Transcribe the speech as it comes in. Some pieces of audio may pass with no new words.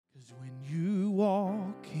When you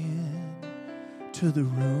walk into the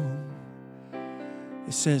room,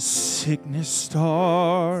 it says sickness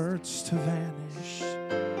starts to vanish.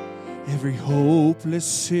 Every hopeless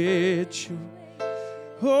situation,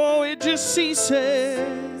 oh, it just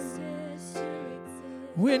ceases.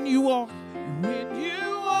 When you walk in,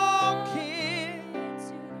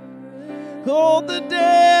 oh, the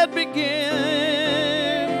dead begin.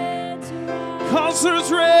 'Cause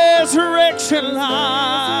there's resurrection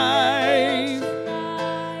life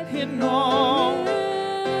in all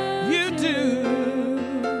you do.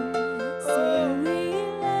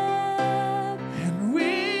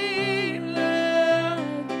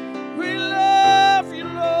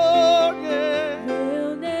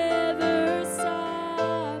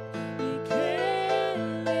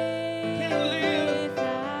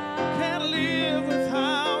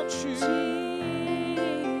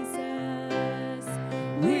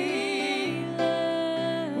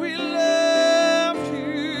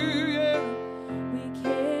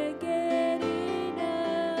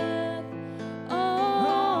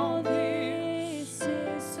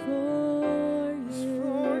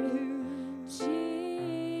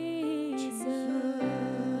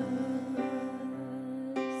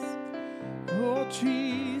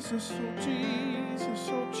 Jesus, oh Jesus,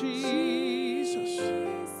 oh Jesus.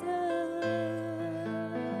 Hallelujah.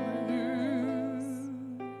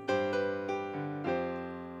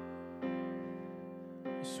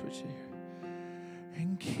 Switch here.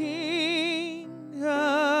 And King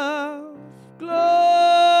of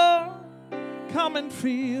glory, come and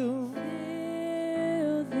feel.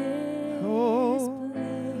 Oh,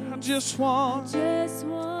 I just want.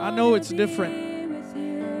 I know it's different.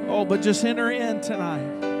 Oh, but just enter in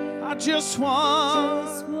tonight. I just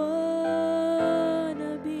want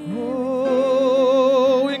to be.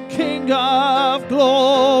 Oh, and King of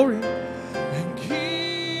glory, and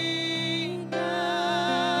King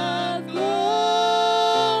of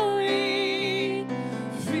glory,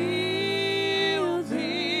 feel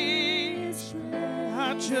this.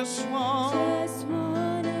 I just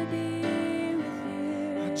want to be with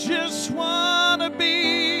you. I just want to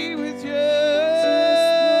be with you.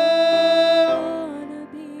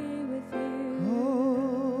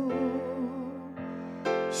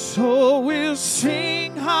 So we'll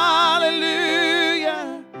sing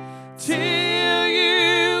hallelujah till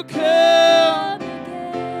you come.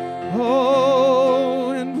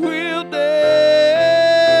 Oh, and we'll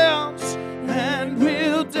dance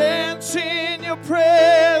in your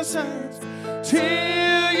presence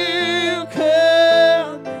till you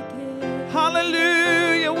come.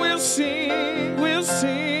 Hallelujah, we'll sing,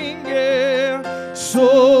 yeah.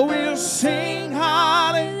 So we'll sing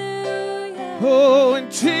hallelujah. Oh,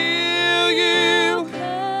 until you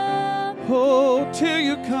come, oh, till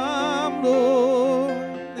you come, Lord,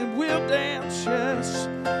 and we'll dance, yes,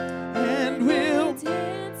 and we'll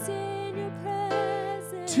dance in your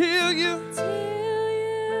presence till you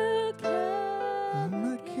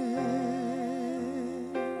come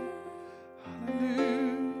again.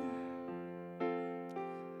 Hallelujah,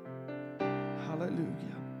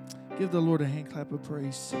 hallelujah. Give the Lord a hand clap of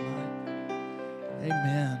praise tonight.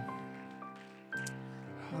 Amen.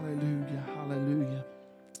 Hallelujah, hallelujah.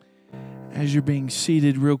 As you're being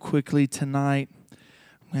seated real quickly tonight,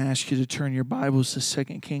 I'm going to ask you to turn your Bibles to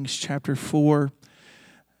 2 Kings chapter 4.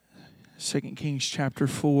 2 Kings chapter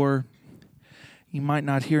 4. You might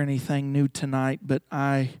not hear anything new tonight, but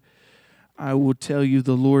I will tell you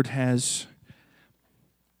the Lord has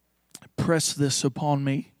pressed this upon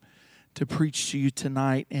me to preach to you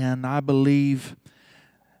tonight, and I believe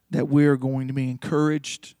that we're going to be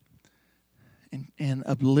encouraged and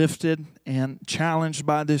uplifted and challenged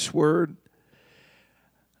by this word.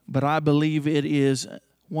 But I believe it is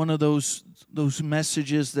one of those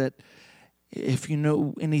messages that if you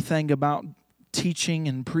know anything about teaching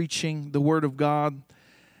and preaching the Word of God,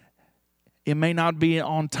 it may not be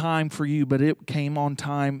on time for you, but it came on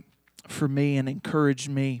time for me and encouraged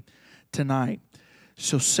me tonight.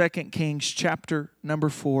 So 2 Kings chapter number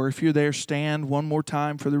 4. If you're there, stand one more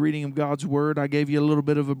time for the reading of God's Word. I gave you a little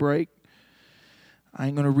bit of a break. I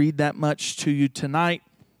ain't going to read that much to you tonight.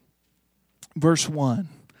 Verse 1.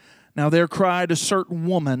 Now there cried a certain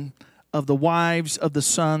woman of the wives of the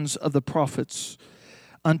sons of the prophets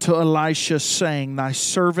unto Elisha, saying, Thy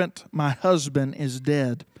servant, my husband, is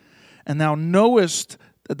dead. And thou knowest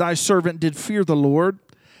that thy servant did fear the Lord,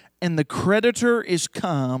 and the creditor is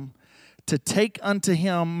come to take unto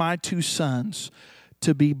him my 2 sons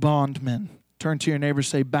to be bondmen. Turn to your neighbor and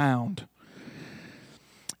say, bound.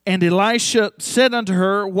 And Elisha said unto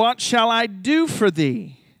her, What shall I do for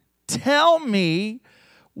thee? Tell me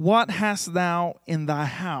what hast thou in thy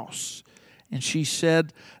house? And she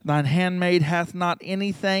said, Thine handmaid hath not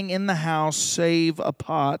anything in the house save a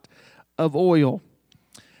pot of oil.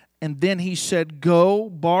 And then he said, Go,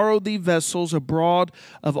 borrow thee vessels abroad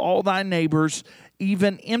of all thy neighbors,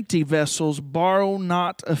 even empty vessels, borrow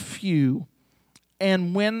not a few.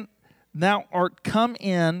 And when thou art come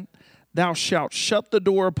in, thou shalt shut the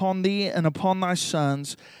door upon thee and upon thy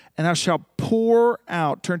sons, and thou shalt pour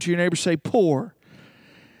out, turn to your neighbor, say, pour,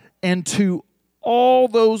 and to all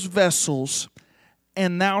those vessels,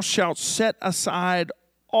 and thou shalt set aside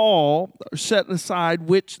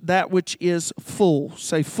that which is full.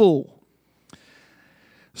 Say full.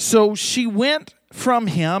 So she went from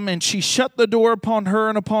him, and she shut the door upon her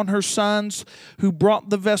and upon her sons, who brought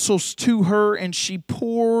the vessels to her, and she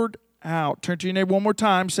poured out. Turn to your neighbor one more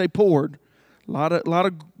time. Say poured. A lot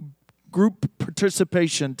of group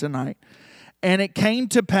participation tonight. And it came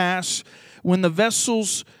to pass when the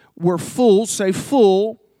vessels were full, say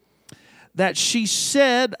full, that she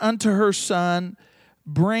said unto her son,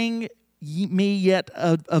 Bring me yet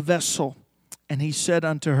a vessel. And he said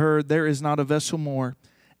unto her, There is not a vessel more.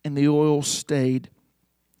 And the oil stayed.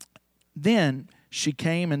 Then she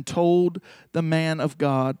came and told the man of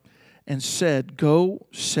God and said, Go,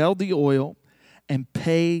 sell the oil and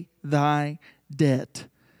pay thy debt,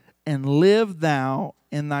 and live thou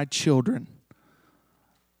and thy children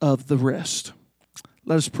of the rest.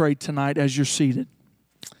 Let us pray tonight as you're seated.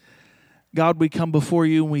 God, we come before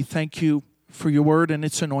you and we thank you for your word and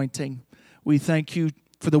its anointing. We thank you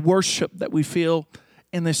for the worship that we feel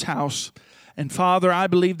in this house. And Father, I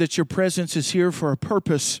believe that your presence is here for a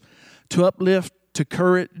purpose, to uplift,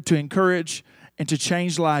 to encourage, and to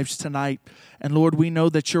change lives tonight. And Lord, we know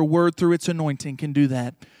that your word through its anointing can do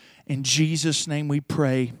that. In Jesus' name we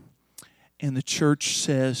pray. And the church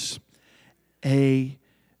says,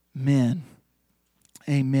 Amen.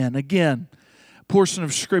 Amen. Again, portion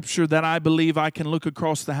of Scripture that I believe I can look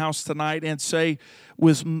across the house tonight and say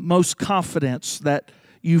with most confidence that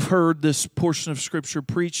you've heard this portion of Scripture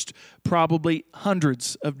preached probably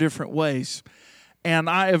hundreds of different ways. And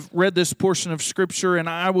I have read this portion of Scripture, and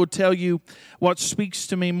I will tell you what speaks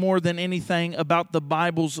to me more than anything about the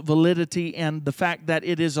Bible's validity and the fact that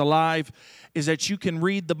it is alive is that you can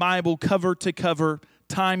read the Bible cover to cover,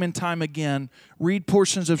 time and time again, read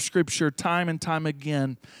portions of Scripture time and time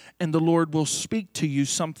again, and the Lord will speak to you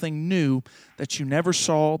something new that you never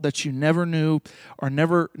saw, that you never knew, or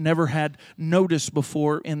never had noticed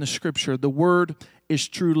before in the Scripture. The Word is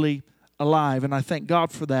truly alive, and I thank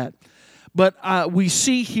God for that. But we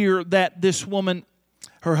see here that this woman,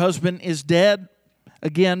 her husband is dead.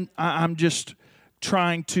 Again, I'm just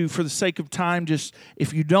trying to, for the sake of time, just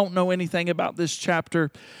if you don't know anything about this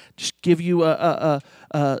chapter, just give you a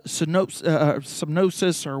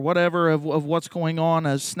synopsis or whatever of what's going on,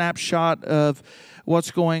 a snapshot of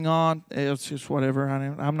what's going on. It's just whatever.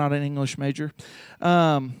 I'm not an English major.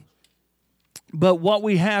 But what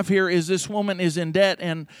we have here is this woman is in debt,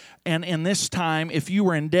 and in this time, if you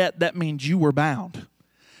were in debt, that means you were bound.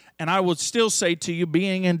 And I would still say to you,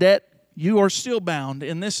 being in debt, you are still bound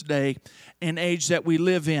in this day and age that we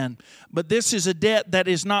live in. But this is a debt that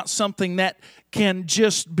is not something that can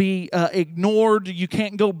just be ignored. You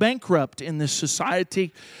can't go bankrupt in this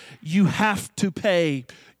society. You have to pay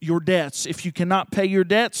your debts. If you cannot pay your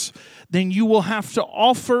debts, then you will have to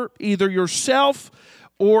offer either yourself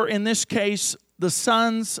or, in this case, the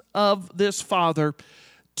sons of this father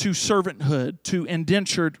to servanthood, to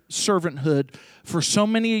indentured servanthood for so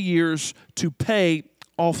many years to pay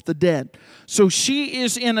off the debt. So she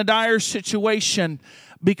is in a dire situation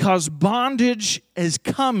because bondage is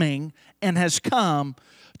coming and has come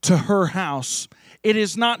to her house. It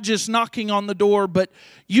is not just knocking on the door, but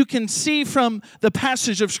you can see from the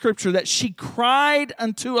passage of Scripture that she cried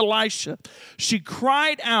unto Elisha. She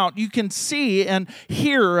cried out. You can see and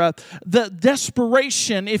hear the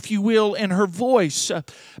desperation, if you will, in her voice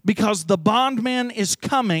because the bondman is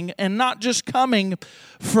coming, and not just coming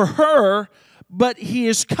for her, but he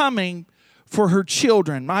is coming for her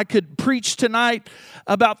children. I could preach tonight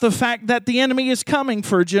about the fact that the enemy is coming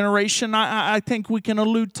for a generation. I think we can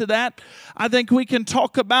allude to that. I think we can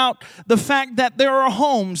talk about the fact that there are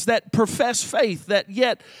homes that profess faith that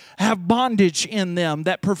yet have bondage in them,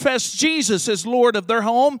 that profess Jesus as Lord of their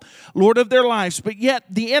home, Lord of their lives, but yet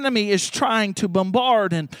the enemy is trying to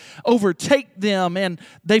bombard and overtake them, and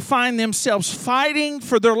they find themselves fighting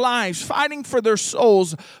for their lives, fighting for their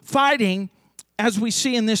souls, fighting, as we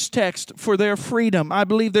see in this text, for their freedom. I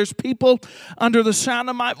believe there's people under the sound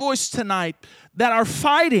of my voice tonight that are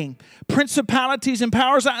fighting principalities and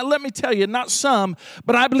powers. Let me tell you, not some,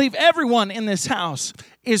 but I believe everyone in this house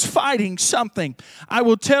is fighting something. I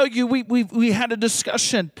will tell you, we had a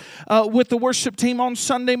discussion with the worship team on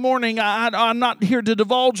Sunday morning. I'm not here to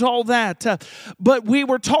divulge all that, but we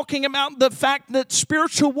were talking about the fact that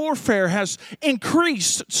spiritual warfare has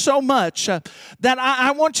increased so much that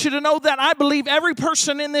I want you to know that I believe every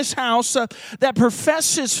person in this house that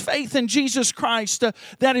professes faith in Jesus Christ,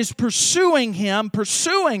 that is pursuing Him,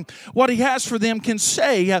 pursuing what He has for them, can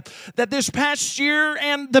say that this past year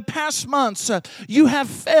and the past months, you have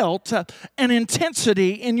felt an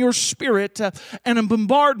intensity in your spirit and a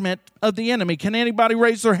bombardment of the enemy. Can anybody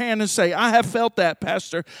raise their hand and say, I have felt that,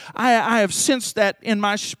 Pastor. I have sensed that in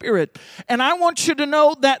my spirit. And I want you to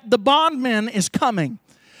know that the bondman is coming.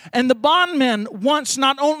 And the bondman wants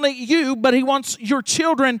not only you, but he wants your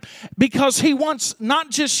children, because he wants not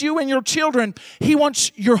just you and your children, he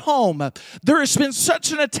wants your home. There has been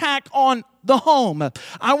such an attack on the home.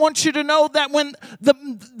 I want you to know that when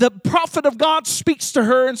the prophet of God speaks to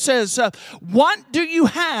her and says, what do you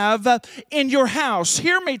have in your house?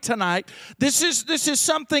 Hear me tonight. This is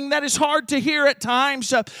something that is hard to hear at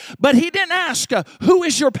times, but he didn't ask, who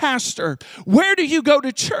is your pastor? Where do you go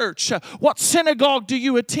to church? What synagogue do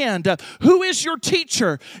you attend? Who is your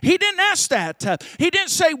teacher? He didn't ask that. He didn't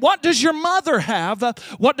say, what does your mother have?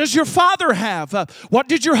 What does your father have? What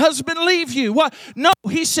did your husband leave you? No,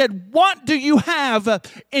 he said, what do you have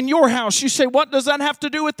in your house? You say, what does that have to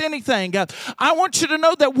do with anything? I want you to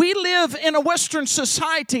know that we live in a Western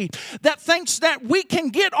society that thinks that we can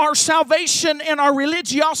get our salvation and our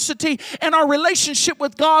religiosity and our relationship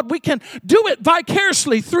with God, we can do it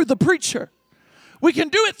vicariously through the preacher. We can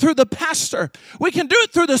do it through the pastor. We can do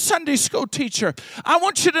it through the Sunday school teacher. I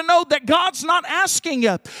want you to know that God's not asking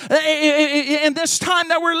you in this time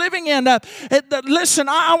that we're living in. Listen,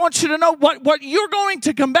 I want you to know what you're going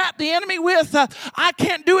to combat the enemy with. I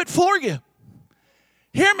can't do it for you.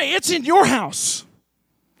 Hear me, it's in your house.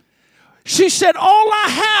 She said, all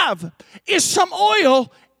I have is some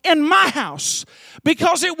oil in my house.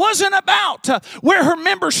 Because it wasn't about where her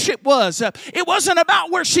membership was. It wasn't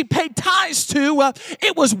about where she paid tithes to.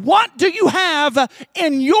 It was, what do you have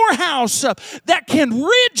in your house that can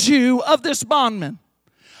rid you of this bondman?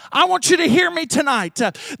 I want you to hear me tonight,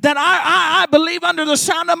 that I believe under the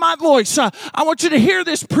sound of my voice. I want you to hear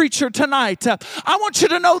this preacher tonight. I want you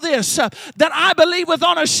to know this, that I believe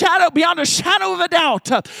beyond a shadow of a doubt,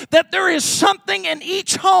 that there is something in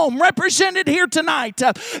each home represented here tonight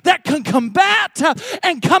that can combat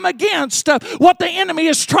and come against what the enemy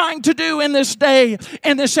is trying to do in this day,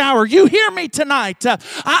 in this hour. You hear me tonight.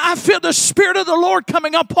 I feel the Spirit of the Lord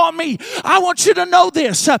coming upon me. I want you to know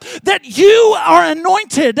this, that you are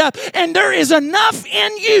anointed, and there is enough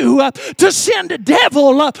in you to send the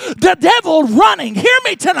devil running. Hear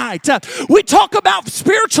me tonight. We talk about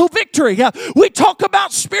spiritual victory. We talk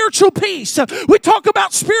about spiritual peace. We talk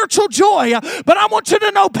about spiritual joy. But I want you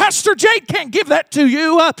to know Pastor Jade can't give that to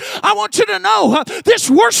you. I want you to know this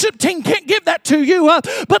worship team can't give that to you.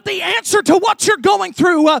 But the answer to what you're going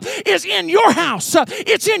through is in your house.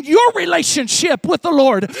 It's in your relationship with the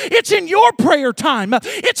Lord. It's in your prayer time.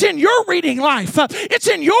 It's in your reading life. It's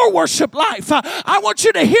in your worship life. I want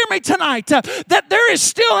you to hear me tonight, that there is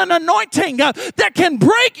still an anointing that can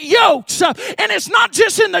break yokes, and it's not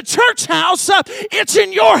just in the church house, it's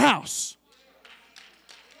in your house.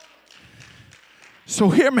 So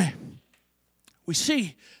hear me. We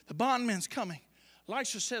see the bondman's coming.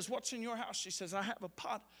 Elisha says, what's in your house? She says, I have a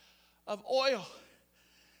pot of oil.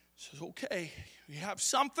 She says, okay, you have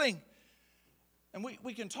something. And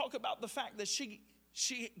we can talk about the fact that she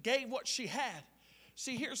gave what she had.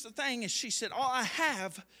 See, here's the thing, is she said, all I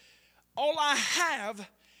have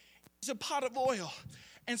is a pot of oil.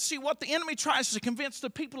 And see, what the enemy tries to convince the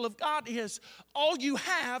people of God is, all you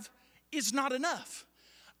have is not enough.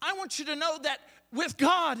 I want you to know that with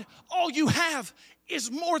God, all you have is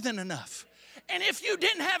more than enough. And if you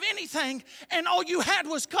didn't have anything and all you had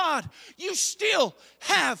was God, you still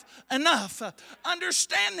have enough.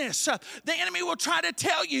 Understand this. The enemy will try to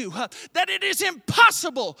tell you that it is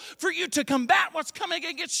impossible for you to combat what's coming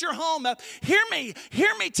against your home. Hear me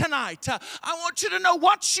tonight. I want you to know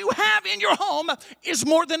what you have in your home is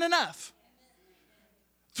more than enough.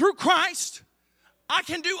 Through Christ, I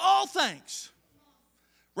can do all things.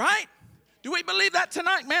 Right? Do we believe that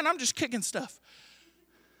tonight? Man, I'm just kicking stuff.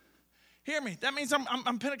 Hear me. That means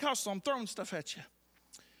I'm Pentecostal. I'm throwing stuff at you.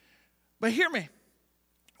 But hear me.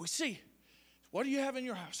 We see, what do you have in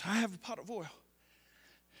your house? I have a pot of oil.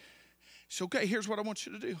 It's okay. Here's what I want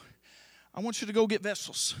you to do. I want you to go get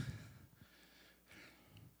vessels.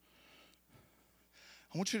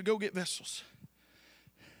 I want you to go get vessels.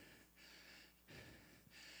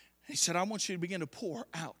 He said, I want you to begin to pour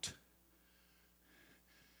out.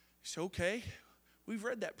 said, okay, we've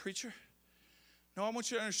read that, preacher. No, I want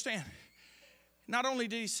you to understand. Not only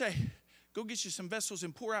did he say, go get you some vessels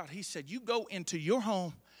and pour out. He said, you go into your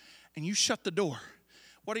home and you shut the door.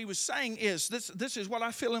 What he was saying is, this is what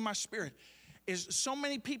I feel in my spirit, is so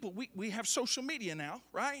many people, we have social media now,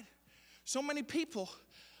 right? So many people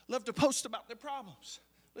love to post about their problems.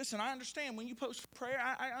 Listen, I understand when you post for prayer,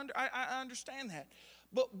 I understand that.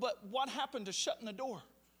 But what happened to shutting the door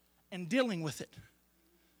and dealing with it?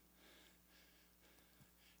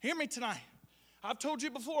 Hear me tonight. I've told you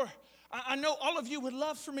before, I know all of you would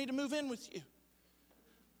love for me to move in with you.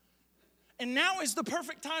 And now is the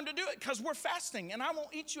perfect time to do it because we're fasting and I won't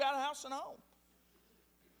eat you out of house and home.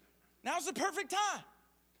 Now's the perfect time.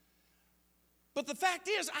 But the fact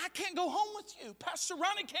is, I can't go home with you. Pastor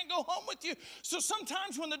Ronnie can't go home with you. So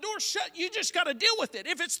sometimes when the door's shut, you just got to deal with it.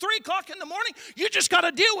 If it's 3 o'clock in the morning, you just got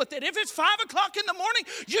to deal with it. If it's 5 o'clock in the morning,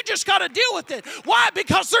 you just got to deal with it. Why?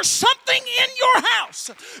 Because there's something in your house.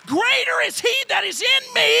 Greater is he that is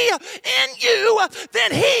in me, in you,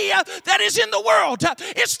 than he that is in the world.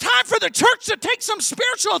 It's time for the church to take some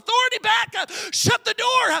spiritual authority back, shut the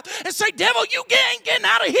door, and say, devil, you ain't getting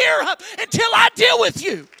out of here until I deal with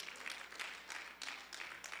you.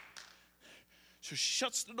 So she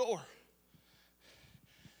shuts the door.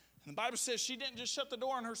 And the Bible says she didn't just shut the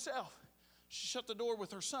door on herself. She shut the door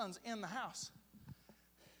with her sons in the house.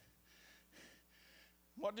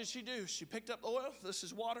 What did she do? She picked up the oil. This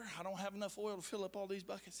is water. I don't have enough oil to fill up all these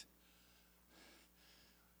buckets.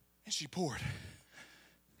 And she poured.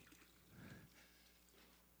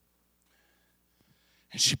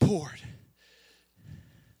 And she poured.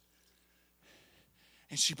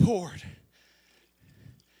 And she poured.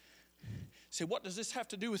 Say, what does this have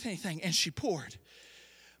to do with anything? And she poured.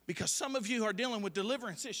 Because some of you are dealing with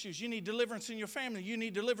deliverance issues. You need deliverance in your family. You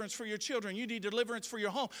need deliverance for your children. You need deliverance for your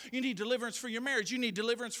home. You need deliverance for your marriage. You need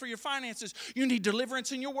deliverance for your finances. You need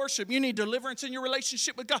deliverance in your worship. You need deliverance in your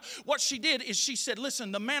relationship with God. What she did is she said,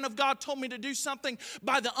 listen, the man of God told me to do something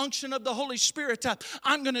by the unction of the Holy Spirit.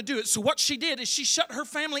 I'm going to do it. So what she did is she shut her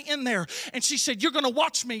family in there. And she said, you're going to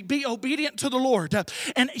watch me be obedient to the Lord.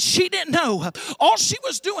 And she didn't know. All she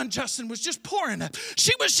was doing, Justin, was just pouring.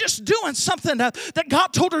 She was just doing something that God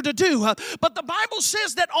told her to do. But the Bible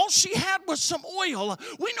says that all she had was some oil.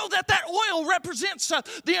 We know that oil represents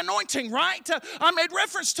the anointing, right? I made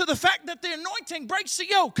reference to the fact that the anointing breaks the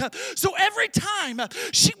yoke. So every time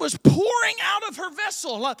she was pouring out of her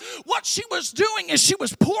vessel, what she was doing is she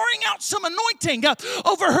was pouring out some anointing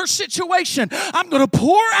over her situation. I'm going to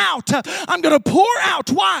pour out. I'm going to pour out.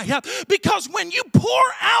 Why? Because when you pour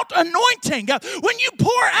out anointing,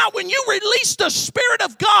 when you release the Spirit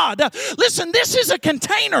of God, listen, this is a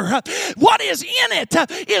container. What is in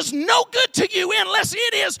it is no good to you unless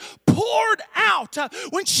it is poured out.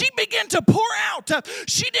 When she began to pour out,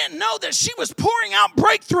 she didn't know that she was pouring out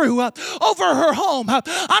breakthrough over her home.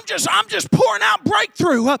 I'm just pouring out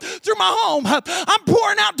breakthrough through my home. I'm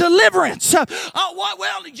pouring out deliverance.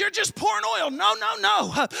 Well, you're just pouring oil.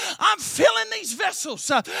 No. I'm filling these vessels.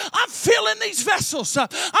 I'm filling these vessels.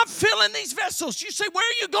 I'm filling these vessels. You say, where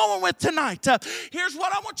are you going with tonight? Here's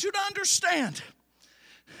what I want you to understand.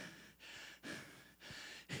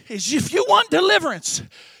 Is if you want deliverance,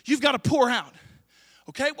 you've got to pour out.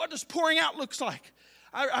 Okay, what does pouring out looks like?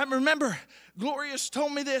 I remember Gloria's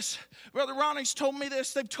told me this. Brother Ronnie's told me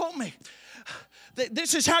this. They've told me that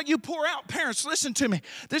this is how you pour out. Parents, listen to me.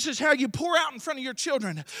 This is how you pour out in front of your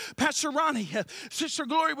children. Pastor Ronnie, Sister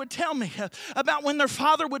Gloria would tell me about when their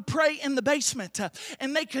father would pray in the basement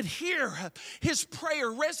and they could hear his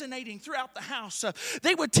prayer resonating throughout the house.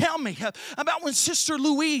 They would tell me about when Sister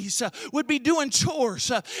Louise would be doing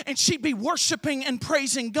chores and she'd be worshiping and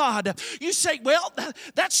praising God. You say, well,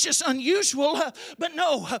 that's just unusual. But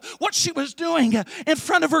no, what she was doing in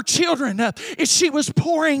front of her children is she was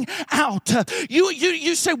pouring out.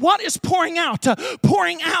 You say, what is pouring out?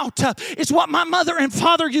 Pouring out is what my mother and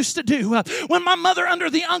father used to do. When my mother, under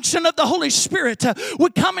the unction of the Holy Spirit,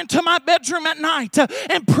 would come into my bedroom at night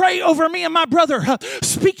and pray over me and my brother,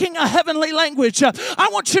 speaking a heavenly language. I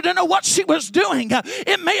want you to know what she was doing.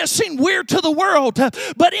 It may have seemed weird to the world,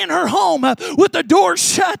 but in her home, with the door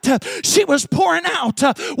shut, she was pouring out.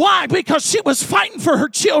 Why? Because she was fighting for her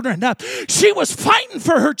children. She was fighting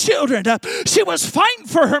for her children. She was fighting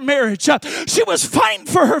for her marriage. She was fighting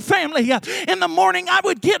for her family. In the morning, I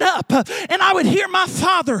would get up and I would hear my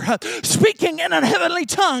father speaking in a heavenly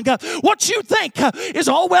tongue. What you think is,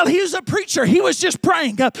 oh, well, he was a preacher. He was just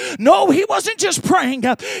praying. No, he wasn't just praying.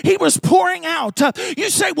 He was pouring out. You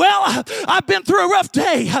say, well, I've been through a rough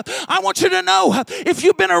day. I want you to know, if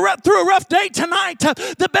you've been through a rough day tonight,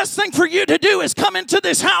 the best thing for you to do is come into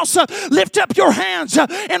this house, lift up your hands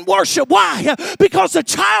and worship. Why? Because the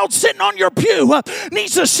child sitting on your pew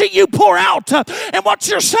needs to see you pour out. And what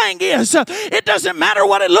you're saying is, it doesn't matter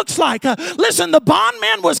what it looks like. Listen, the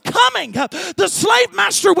bondman was coming. The slave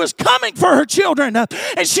master was coming for her children.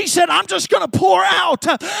 And she said, I'm just going to pour out.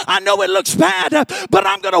 I know it looks bad, but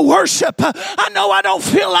I'm going to worship. I know I don't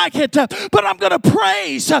feel like it, but I'm going to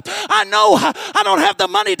praise. I know I don't have the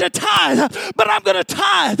money to tithe, but I'm going to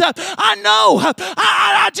tithe. I know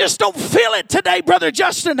I just don't feel it today, Brother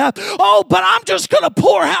Justin. Oh, but I'm just going to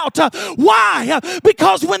pour out. Why?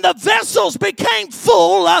 Because when the vessels became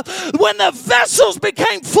full, of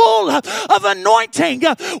anointing,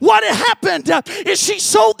 what happened is she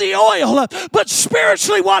sold the oil. But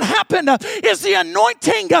spiritually, what happened is the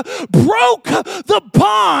anointing broke the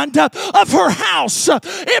bond of her house.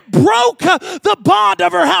 It broke the bond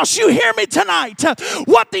of her house. You hear me tonight?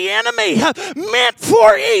 What the enemy meant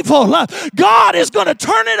for evil, God is going to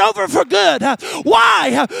turn it over for good.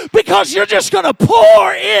 Why? Because you're just going to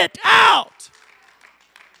pour it out.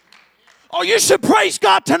 Oh, you should praise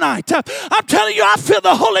God tonight. I'm telling you, I feel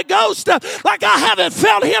the Holy Ghost like I haven't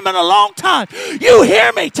felt Him in a long time. You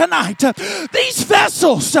hear me tonight? These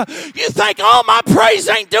vessels, you think, oh, my praise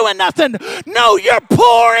ain't doing nothing. No, you're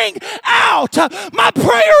pouring out. My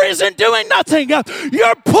prayer isn't doing nothing.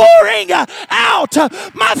 You're pouring out.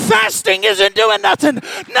 My fasting isn't doing nothing.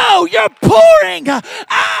 No, you're pouring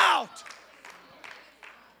out.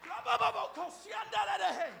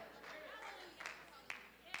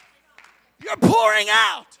 You're pouring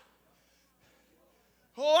out.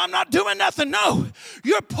 Oh, I'm not doing nothing. No,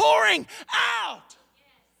 you're pouring out.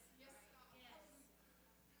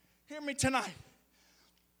 Hear me tonight.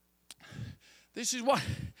 This is what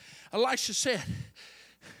Elisha said.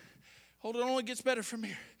 Hold it only gets better from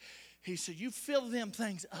here. He said, you fill them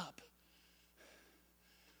things up.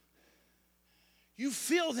 You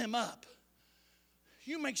fill them up.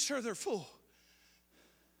 You make sure they're full.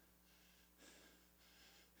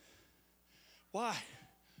 Why?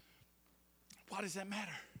 Why does that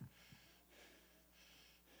matter?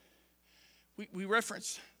 We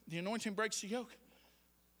reference the anointing breaks the yoke.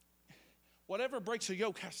 Whatever breaks a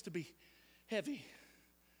yoke has to be heavy.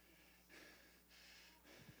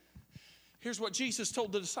 Here's what Jesus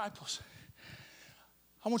told the disciples.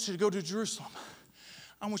 I want you to go to Jerusalem.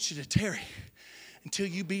 I want you to tarry until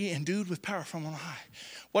you be endued with power from on high.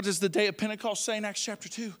 What does the day of Pentecost say in Acts chapter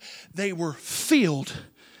 2? They were filled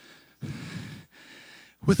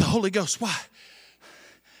with the Holy Ghost. Why?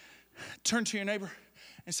 Turn to your neighbor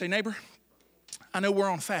and say, neighbor, I know we're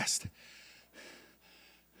on fast,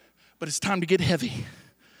 but it's time to get heavy.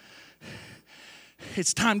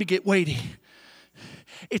 It's time to get weighty.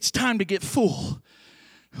 It's time to get full.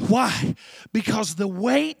 Why? Because the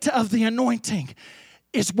weight of the anointing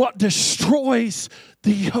is what destroys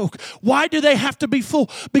the yoke. Why do they have to be full?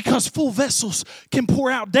 Because full vessels can pour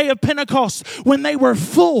out. Day of Pentecost, when they were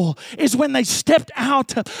full, is when they stepped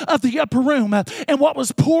out of the upper room. And what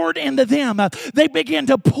was poured into them, they began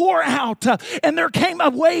to pour out. And there came a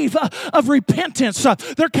wave of repentance.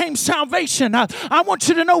 There came salvation. I want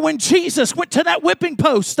you to know, when Jesus went to that whipping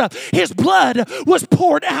post, His blood was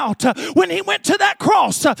poured out. When He went to that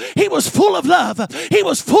cross, He was full of love. He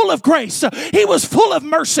was full of grace. He was full of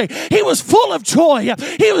mercy. He was full of joy.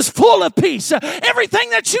 He was full of peace.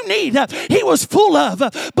 Everything that you need, He was full of.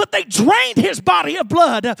 But they drained His body of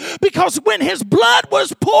blood, because when His blood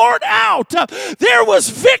was poured out, there was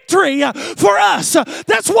victory for us.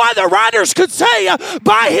 That's why the writers could say,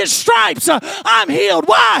 by His stripes, I'm healed.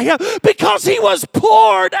 Why? Because He was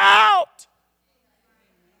poured out.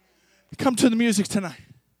 Come to the music tonight.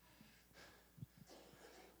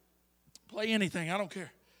 Play anything, I don't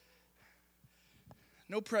care.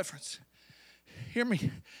 No preference. Hear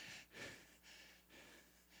me.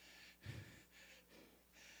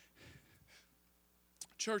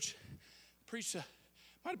 Church, preached,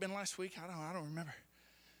 might have been last week. I don't remember.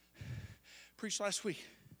 Preached last week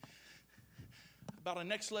about a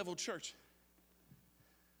next level church.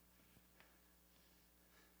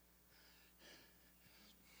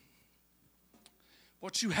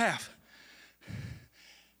 What you have.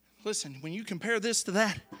 Listen, when you compare this to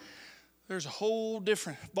that, there's a whole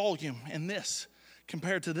different volume in this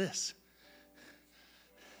compared to this.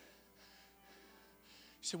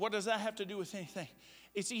 said, what does that have to do with anything?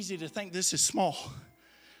 It's easy to think this is small.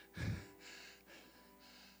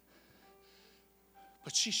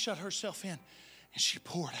 But she shut herself in and she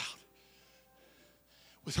poured out.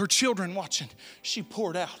 With her children watching, she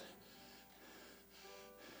poured out.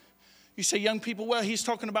 You say, young people, well, he's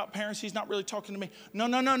talking about parents. He's not really talking to me.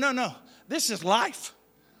 No. This is life.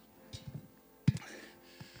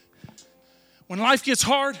 When life gets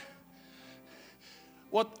hard,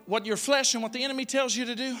 what your flesh and what the enemy tells you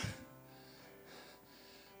to do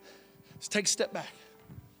is take a step back.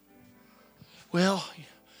 Well,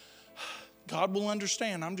 God will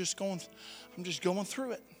understand. I'm just going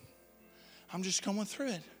through it. I'm just going through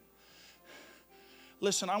it.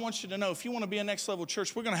 Listen, I want you to know, if you want to be a next level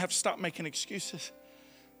church, we're going to have to stop making excuses.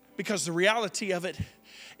 Because the reality of it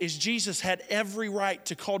is Jesus had every right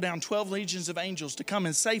to call down 12 legions of angels to come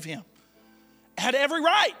and save him. Had every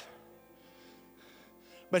right.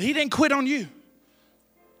 But he didn't quit on you.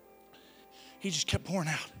 He just kept pouring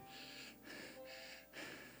out.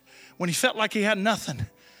 When he felt like he had nothing,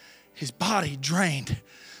 his body drained.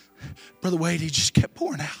 Brother Wade, he just kept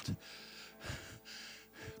pouring out.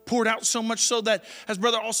 Poured out so much so that, as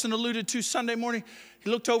Brother Austin alluded to Sunday morning, he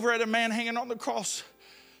looked over at a man hanging on the cross.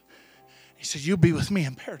 He said, you'll be with me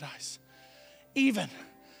in paradise. Even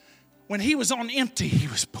when he was on empty, he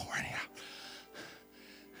was pouring out.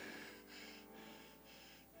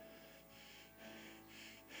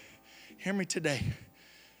 Hear me today.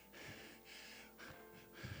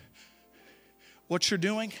 What you're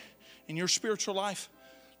doing in your spiritual life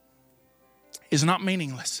is not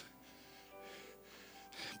meaningless.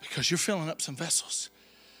 Because you're filling up some vessels.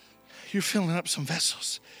 You're filling up some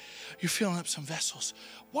vessels. You're filling up some vessels.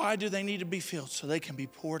 Why do they need to be filled? So they can be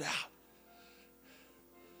poured out.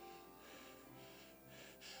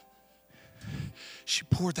 She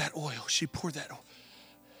poured that oil. She poured that oil.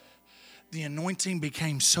 The anointing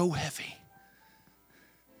became so heavy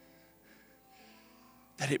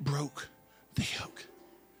that it broke the yoke.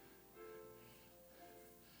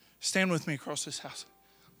 Stand with me across this house.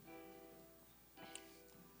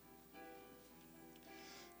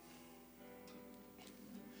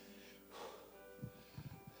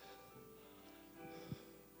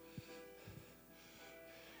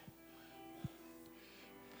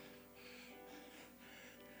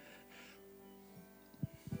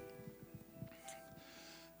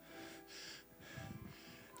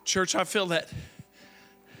 Church, I feel that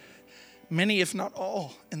many, if not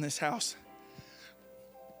all, in this house,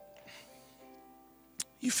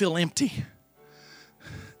 you feel empty.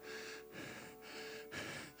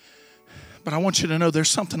 But I want you to know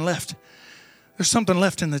there's something left. There's something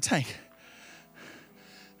left in the tank.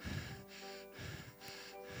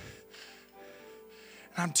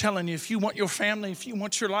 And I'm telling you, if you want your family, if you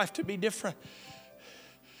want your life to be different,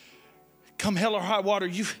 come hell or high water,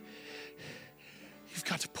 you've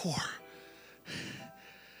got to pour.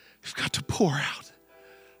 You've got to pour out.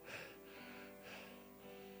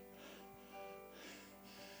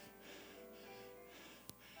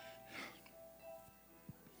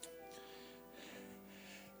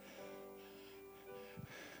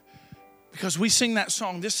 Because we sing that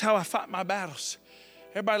song, this is how I fight my battles.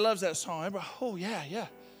 Everybody loves that song. Everybody, oh yeah.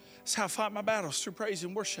 That's how I fight my battles, through praise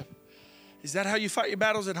and worship. Is that how you fight your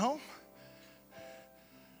battles at home?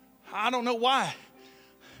 I don't know why.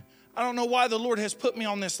 I don't know why the Lord has put me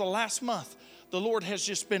on this. The last month, the Lord has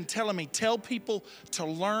just been telling me, tell people to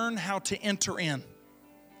learn how to enter in.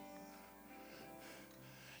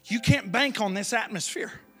 You can't bank on this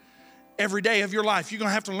atmosphere every day of your life. You're going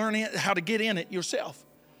to have to learn how to get in it yourself.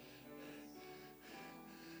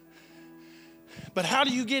 But how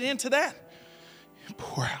do you get into that? You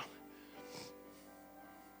pour out.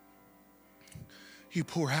 You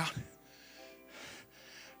pour out.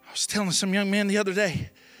 I was telling some young men the other day,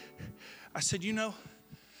 I said, you know,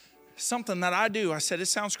 something that I do, I said, it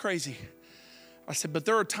sounds crazy. I said, but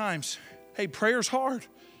there are times, hey, prayer's hard.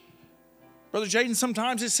 Brother Jaden,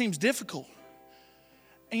 sometimes it seems difficult.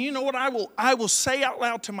 And you know what I will say out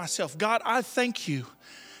loud to myself, God, I thank you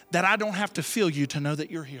that I don't have to feel you to know that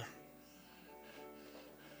you're here.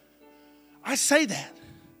 I say that.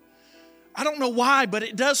 I don't know why, but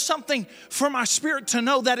it does something for my spirit to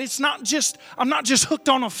know that I'm not just hooked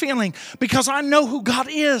on a feeling, because I know who God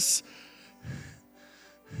is.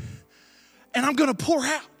 And I'm going to pour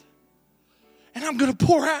out. And I'm going to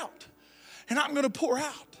pour out. And I'm going to pour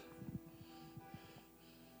out.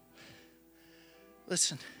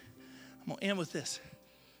 Listen, I'm going to end with this.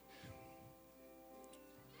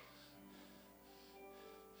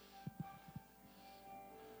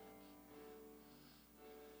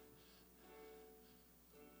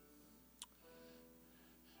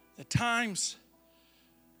 The times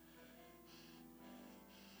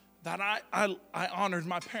that I honored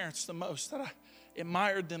my parents the most, that I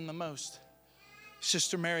admired them the most,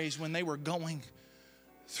 Sister Mary's, when they were going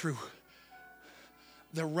through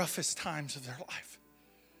the roughest times of their life.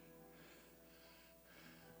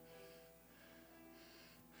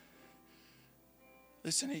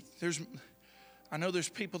 Listen, I know there's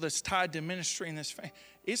people that's tied to ministry in this family.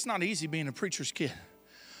 It's not easy being a preacher's kid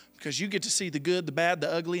because you get to see the good, the bad,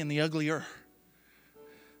 the ugly, and the uglier.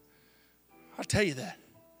 I'll tell you that.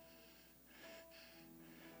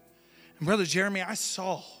 And Brother Jeremy, I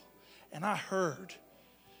saw and I heard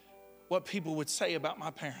what people would say about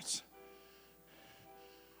my parents.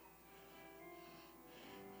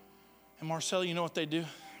 And Marcel, you know what they do?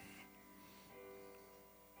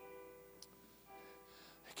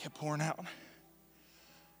 They kept pouring out.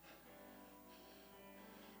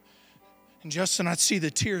 And Justin, I'd see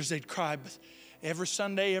the tears they'd cry. But every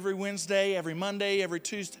Sunday, every Wednesday, every Monday, every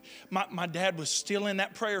Tuesday, my dad was still in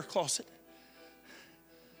that prayer closet.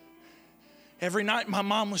 Every night, my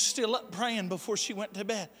mom was still up praying before she went to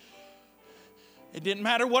bed. It didn't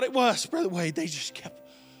matter what it was, Brother Wade. They just kept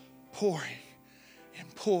pouring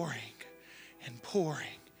and pouring and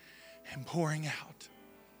pouring and pouring out.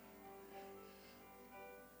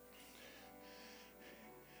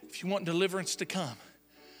 If you want deliverance to come,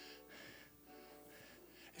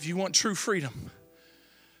 if you want true freedom,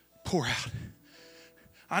 pour out.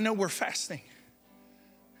 I know we're fasting.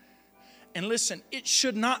 And listen, it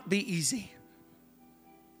should not be easy.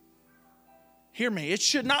 Hear me, it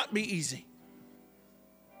should not be easy.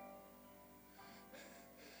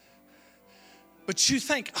 But you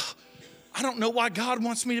think, oh, I don't know why God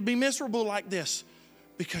wants me to be miserable like this.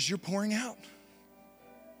 Because you're pouring out.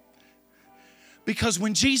 Because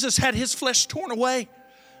when Jesus had his flesh torn away,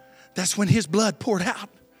 that's when his blood poured out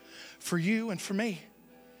for you and for me,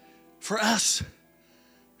 for us.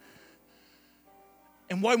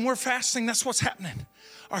 And when we're fasting, that's what's happening.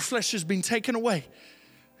 Our flesh is being taken away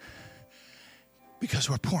because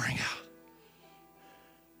we're pouring out.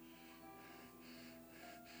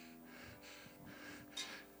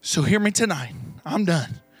 So hear me tonight. I'm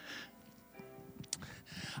done.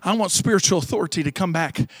 I want spiritual authority to come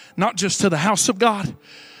back, not just to the house of God,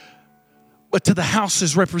 but to the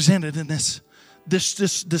houses represented in this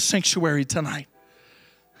sanctuary tonight.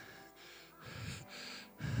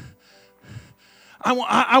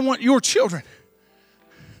 I want your children.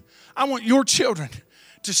 I want your children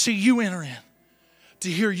to see you enter in, to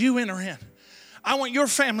hear you enter in. I want your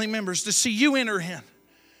family members to see you enter in.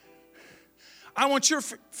 I want your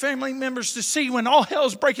family members to see when all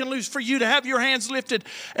hell's breaking loose for you to have your hands lifted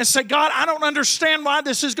and say, God, I don't understand why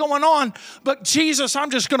this is going on, but Jesus,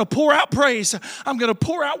 I'm just going to pour out praise. I'm going to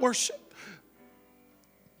pour out worship.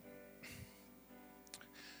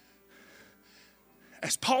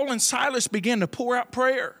 As Paul and Silas began to pour out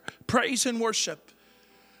prayer, praise and worship,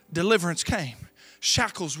 deliverance came.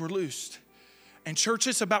 Shackles were loosed. And church,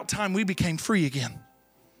 it's about time we became free again.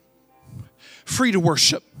 Free to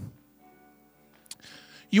worship.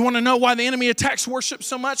 You want to know why the enemy attacks worship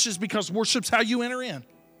so much? Is because worship's how you enter in.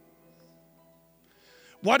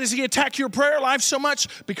 Why does he attack your prayer life so much?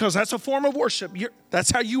 Because that's a form of worship. That's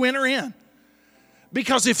how you enter in.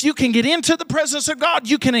 Because if you can get into the presence of God,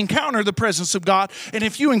 you can encounter the presence of God. And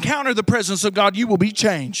if you encounter the presence of God, you will be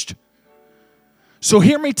changed. So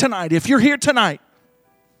hear me tonight. If you're here tonight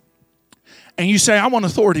and you say, I want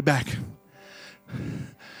authority back.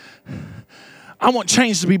 I want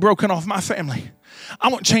chains to be broken off my family. I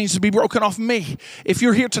want chains to be broken off me. If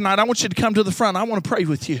you're here tonight, I want you to come to the front. I want to pray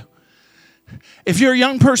with you. If you're a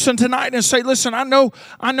young person tonight and say, listen, I know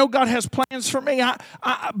God has plans for me,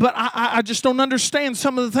 but I just don't understand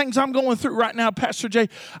some of the things I'm going through right now, Pastor Jay.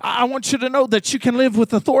 I want you to know that you can live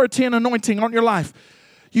with authority and anointing on your life.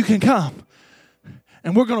 You can come,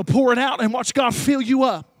 and we're going to pour it out and watch God fill you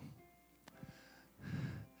up.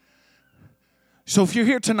 So if you're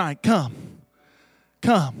here tonight, come.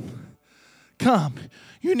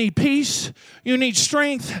 You need peace. You need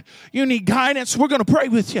strength. You need guidance. We're going to pray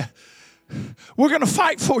with you. We're going to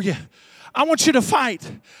fight for you. I want you to fight.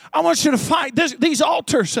 I want you to fight. These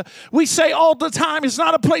altars, we say all the time, it's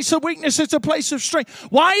not a place of weakness, it's a place of strength.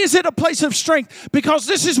 Why is it a place of strength? Because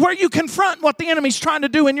this is where you confront what the enemy's trying to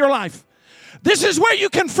do in your life. This is where you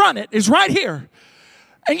confront it, is right here.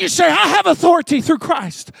 And you say, I have authority through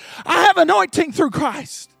Christ. I have anointing through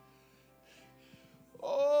Christ.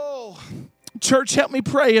 Oh, church, help me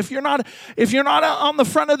pray. If you're not on the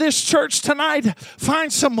front of this church tonight,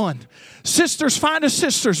 find someone. Sisters, find a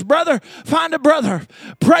sisters. Brother, find a brother.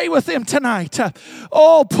 Pray with them tonight.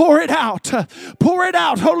 Oh, pour it out. Pour it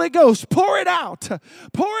out, Holy Ghost. Pour it out.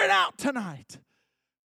 Pour it out tonight.